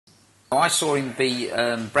I saw him beat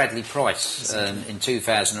Bradley Price in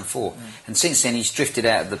 2004, and since then he's drifted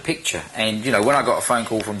out of the picture. And you know, when I got a phone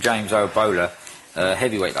call from James Oyebola,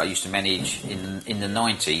 heavyweight that I used to manage in the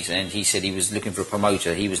 90s, and he said he was looking for a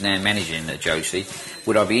promoter. He was now managing at Josie.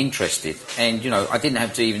 Would I be interested? And you know, I didn't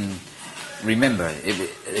have to even remember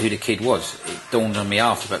who the kid was. It dawned on me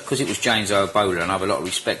after, but because it was James Oyebola, and I have a lot of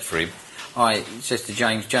respect for him, I says to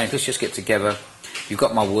James, let's just get together. You've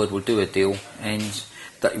got my word. We'll do a deal, and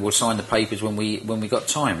that we'll sign the papers when we got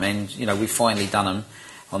time. And you know, we've finally done them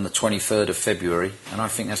on the 23rd of February, and I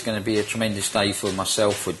think that's going to be a tremendous day for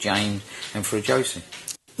myself, for James, and for Josie.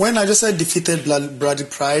 When I just defeated Bradley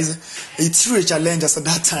Price, it threw a challenge at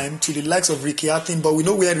that time to the likes of Ricky Hatton, but we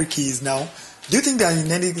know where Ricky is now. Do you think they are in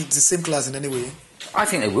the same class in any way? I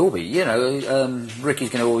think they will be. You know,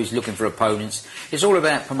 Ricky's going to always looking for opponents. It's all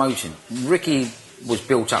about promoting. Ricky was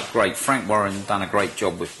built up great. Frank Warren done a great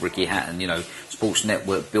job with Ricky Hatton. You know, Sports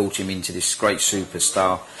Network built him into this great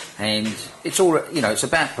superstar, and it's all, you know, it's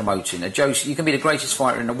about promoting. Josie, you can be the greatest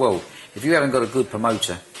fighter in the world. If you haven't got a good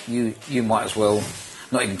promoter, you might as well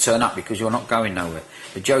not even turn up, because you're not going nowhere.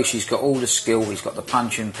 But Josie's got all the skill. He's got the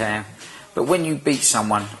punching power. But when you beat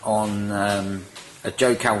someone on a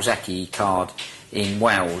Joe Calzaghe card in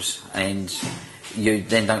Wales, and you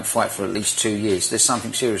then don't fight for at least 2 years, there's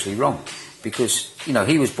something seriously wrong. Because, you know,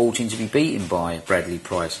 he was brought in to be beaten by Bradley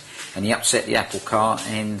Price, and he upset the apple cart,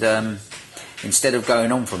 and instead of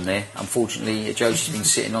going on from there, unfortunately, Josie's been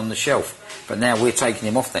sitting on the shelf. But now we're taking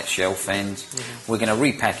him off that shelf, and we're going to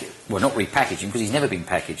repackage, well, not repackage him, because he's never been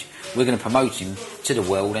packaged. We're going to promote him to the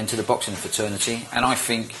world and to the boxing fraternity, and I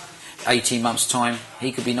think 18 months' time,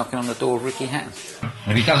 he could be knocking on the door of Ricky Hatton.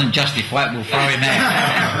 And if he doesn't justify it, we'll throw him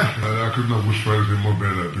out. I could not wish for anything more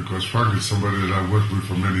better, because Frank is somebody that I worked with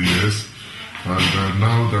for many years. And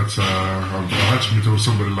now that I've had to meet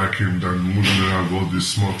somebody like him that moving around with all these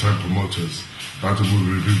small-time promoters, I had to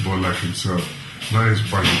move with a big boy like himself. Now he's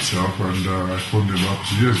by himself, and I phoned him up.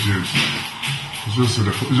 Yes, James. It's just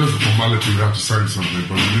a formality. We have to sign something,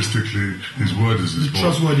 but realistically, his word is his word.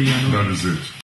 Trustworthy, That is it.